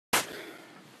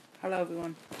Hello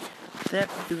everyone,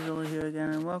 ThatPikazilla here again,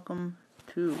 and welcome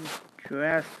to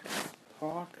Jurassic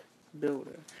Park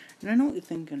Builder. And I know what you're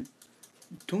thinking,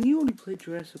 don't you already play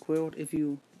Jurassic World if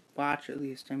you watch at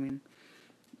least? I mean,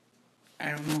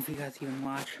 I don't know if you guys even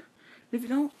watch. If you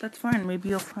don't, that's fine, maybe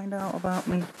you'll find out about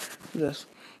me through this.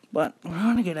 But what I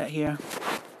want to get at here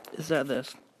is that there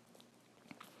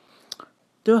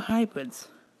are hybrids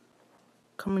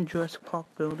coming Jurassic Park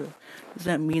Builder. Does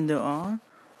that mean there are?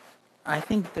 I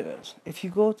think there is. If you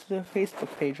go to their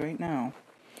Facebook page right now,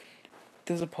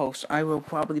 there's a post. I will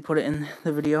probably put it in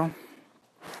the video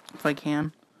if I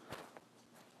can.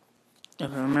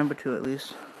 If I remember to, at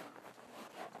least.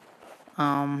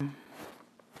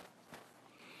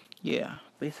 Yeah,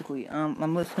 basically,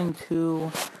 I'm listening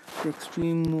to the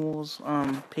Extreme Rules,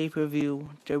 pay-per-view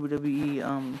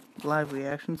WWE, live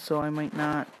reaction, so I might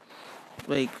not,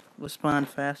 respond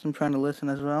fast. I'm trying to listen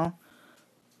as well.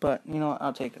 But, you know,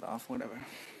 I'll take it off, whatever.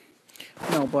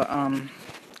 No, but, I'm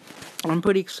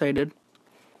pretty excited.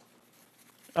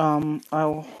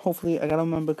 Hopefully, I gotta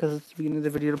remember because it's the beginning of the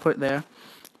video to put it there.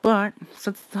 But,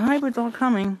 since the hybrids are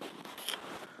coming,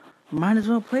 might as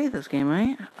well play this game,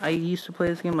 right? I used to play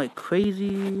this game like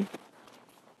crazy,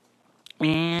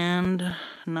 and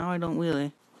now I don't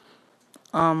really.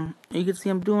 You can see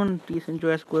I'm doing decent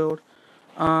Jurassic World.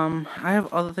 I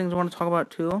have other things I want to talk about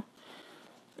too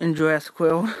in Jurassic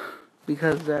World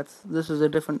because this is a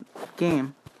different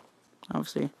game,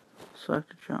 obviously.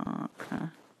 Select a job, okay.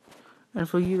 And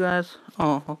for you guys,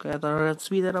 oh, okay, I thought I had to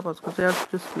speed that up. I was gonna say I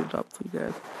have to speed it up for you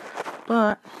guys,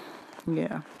 but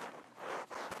yeah.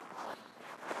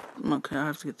 Okay, I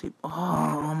have to get the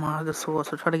oh my the source.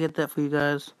 I'll try to get that for you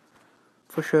guys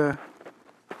for sure.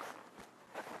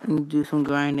 And do some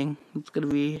grinding. It's gonna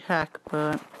be hack,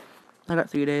 but I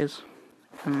got 3 days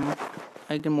and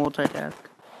I can multitask.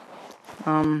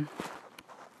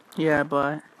 Yeah,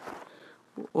 but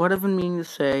what I've been meaning to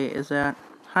say is that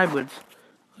hybrids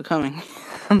are coming.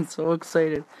 I'm so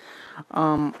excited.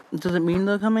 Does it mean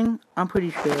they're coming? I'm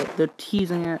pretty sure. They're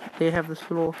teasing it. They have this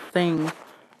little thing.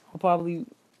 I'll probably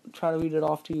try to read it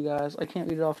off to you guys. I can't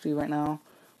read it off to you right now.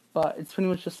 But it's pretty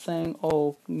much just saying,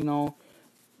 oh, you know,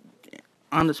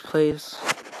 on this place,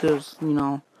 there's, you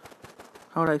know,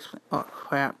 how would I explain? Oh,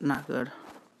 crap, not good.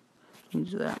 Let me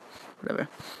do that. Whatever.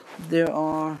 There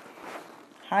are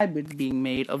hybrids being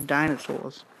made of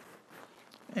dinosaurs.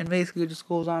 And basically it just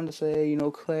goes on to say, you know,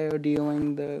 Claire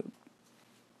dealing the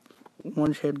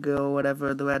one-haired girl,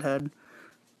 whatever, the redhead,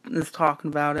 is talking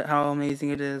about it, how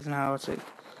amazing it is, and how it's like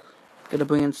gonna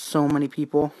bring in so many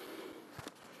people.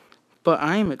 But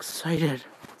I am excited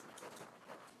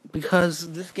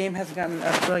because this game hasn't gotten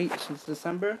an update since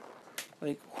December.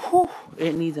 Like, whew,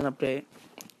 it needs an update,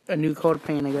 a new code of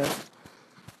paint, I guess.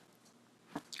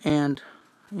 And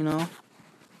you know,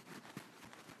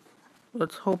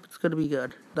 let's hope it's gonna be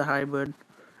good. The hybrid.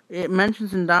 It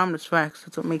mentions Indominus Rex.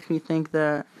 That's what makes me think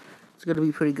that it's gonna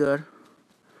be pretty good.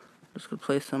 Just gonna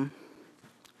play some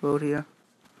road here.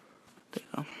 There you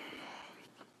go.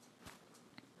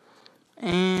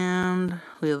 And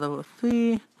we have level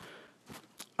 3.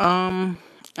 I'm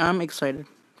excited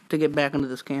to get back into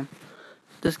this game.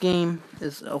 This game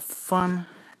is a fun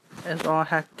as all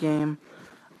hack game.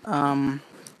 I'm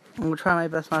gonna try my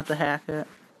best not to hack it.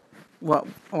 Well,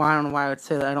 I don't know why I would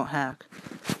say that I don't hack.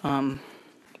 I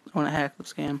want to hack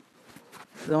this game.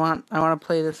 I want to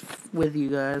play this with you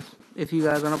guys. If you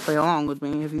guys want to play along with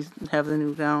me, if you have the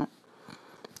new account.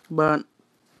 But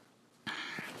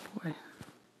wait.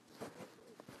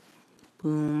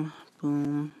 Boom,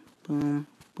 boom, boom,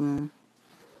 boom,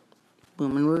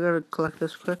 boom, and we're gonna collect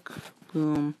this quick.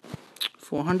 Boom,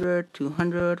 400,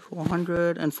 200,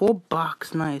 400, and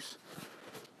 $4. Nice.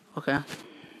 Okay.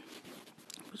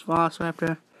 It's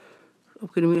Velociraptor.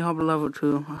 Upgrading me harbor level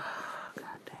 2. God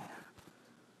damn.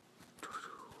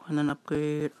 And then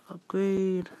upgrade.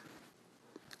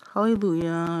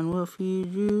 Hallelujah, and we'll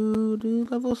feed you to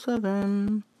level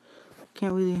 7.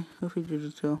 Can't really, we'll feed you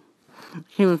to 2.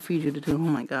 Can't even feed you to 2, oh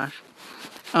my gosh.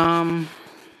 About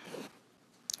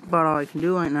all I can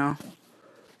do right now.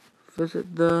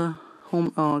 Visit the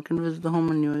home, I can visit the home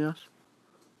menu, I guess.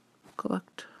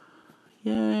 Collect.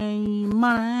 Yay,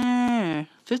 money!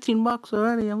 $15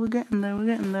 already, and we're getting there,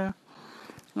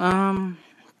 I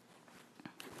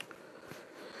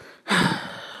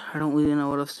don't really know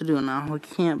what else to do now. We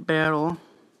can't battle.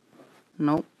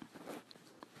 Nope.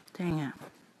 Dang it.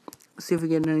 Let's see if we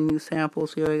get any new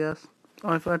samples here, I guess. Oh,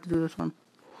 I forgot to do this one.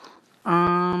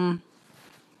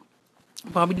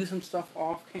 Probably do some stuff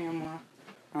off camera.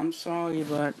 I'm sorry,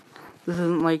 but this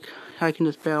isn't like I can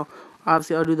just battle.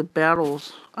 Obviously, I'll do the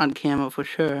battles on camera for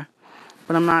sure.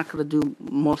 but I'm not gonna do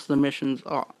most of the missions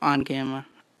on camera.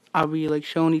 I'll be like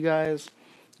showing you guys,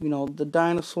 the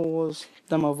dinosaurs,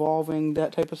 them evolving,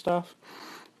 that type of stuff.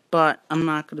 But I'm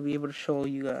not gonna be able to show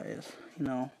you guys,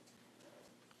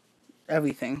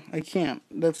 everything. I can't.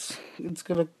 It's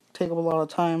gonna take up a lot of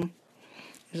time.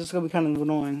 It's just gonna be kind of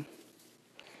annoying.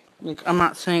 Like, I'm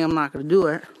not saying I'm not gonna do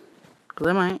it, because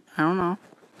I might. I don't know.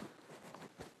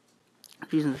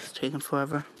 Jesus, it's taking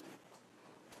forever.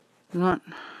 You know what?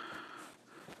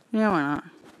 Yeah, why not?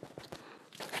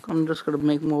 I'm just gonna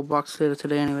make more bucks later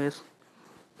today anyways.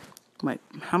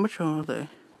 How much are they?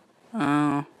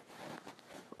 Oh,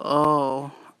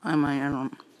 I don't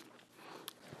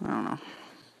know.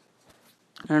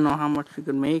 I don't know how much you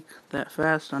could make that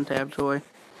fast on Tab Toy,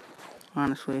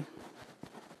 honestly.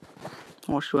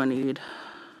 What do I need?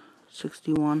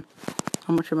 61.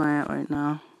 How much am I at right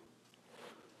now?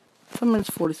 7 minutes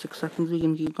 46 seconds, we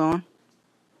can keep going.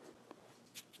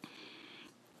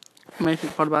 My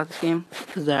favorite part about this game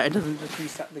is that it doesn't just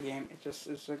reset the game. It's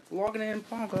like logging in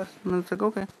progress, and it's like,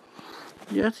 okay,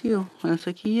 yes, you. And it's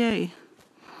like, yay,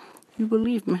 you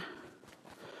believe me.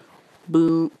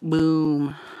 Boom,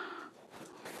 boom.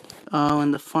 Oh,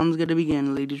 and the fun's gonna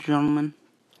begin, ladies and gentlemen.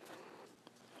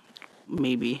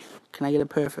 Maybe. Can I get a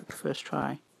perfect first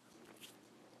try?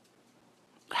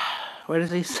 Why does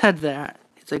he said that?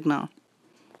 It's like, no.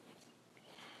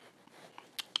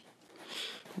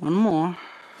 One more.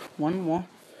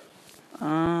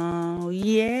 Oh,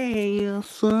 yeah,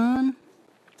 son.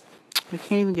 I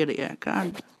can't even get it yet.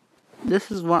 God.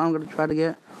 This is what I'm going to try to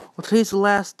get. Well, today's the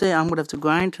last day. I'm going to have to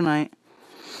grind tonight.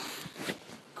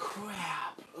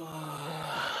 Crap.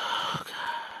 Oh,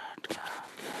 God.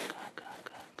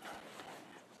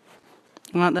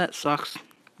 Well, that sucks.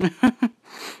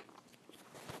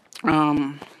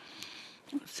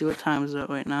 Let's see what time is it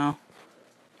right now.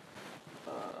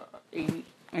 8,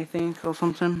 I think, or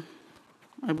something.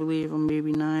 I believe, or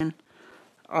maybe 9.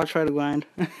 I'll try to grind.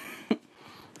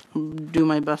 Do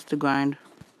my best to grind.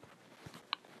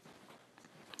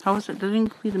 How is it? Didn't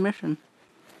complete the mission.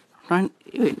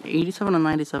 87 or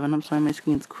 97. I'm sorry, my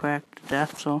screen's cracked to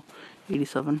death, so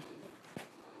 87.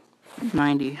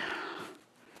 90.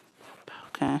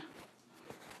 Okay.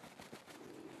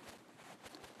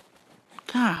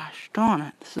 Gosh, darn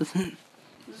it. This is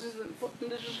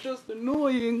just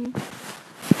annoying.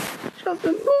 Just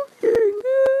annoying.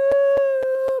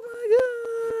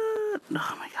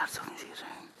 Oh my god, so confusing.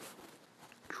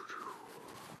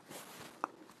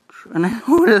 And I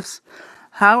notice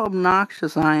how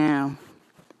obnoxious I am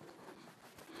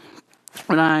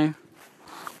when I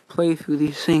play through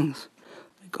these things.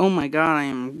 Like, oh my god, I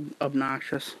am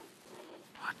obnoxious.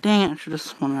 Oh, dang it, I should have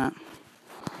spun that.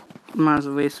 Might as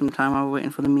well waste some time while we're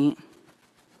waiting for the meat.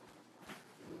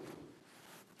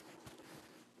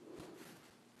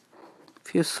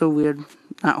 Feels so weird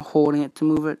not holding it to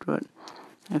move it, but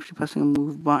actually pressing a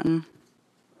move button.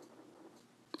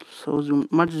 So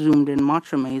much zoomed in,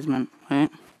 much amazement, right?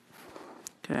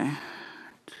 Okay.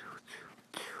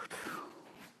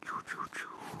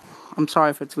 I'm sorry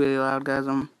if it's really loud, guys.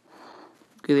 I'm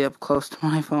really up close to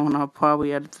my phone. I'll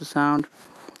probably edit the sound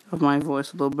of my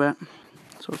voice a little bit,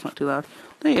 so it's not too loud.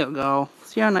 There you go.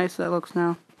 See how nice that looks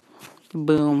now?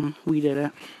 Boom. We did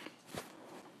it.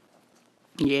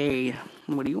 Yay.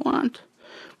 What do you want?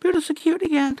 Build a security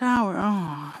guard tower.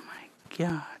 Oh, my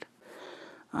God.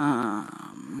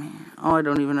 Man. Oh, I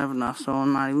don't even have enough, so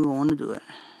I'm not even going to do it.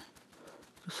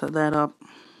 Just set that up.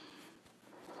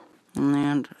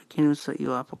 And I can't even set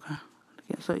you up, okay? I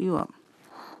can't set you up.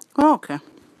 Oh, okay.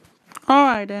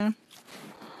 Alright, then.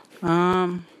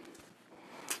 I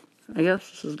guess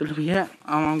this is gonna be it.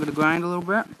 I'm gonna grind a little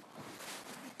bit.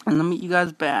 And I'll meet you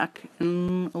guys back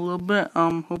in a little bit.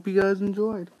 Hope you guys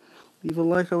enjoyed. Leave a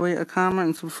like, a rate, a comment,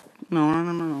 and subscribe.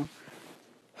 No.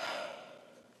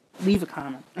 Leave a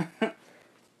comment.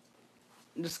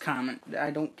 Just comment.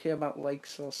 I don't care about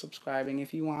likes or subscribing.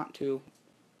 If you want to,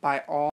 by all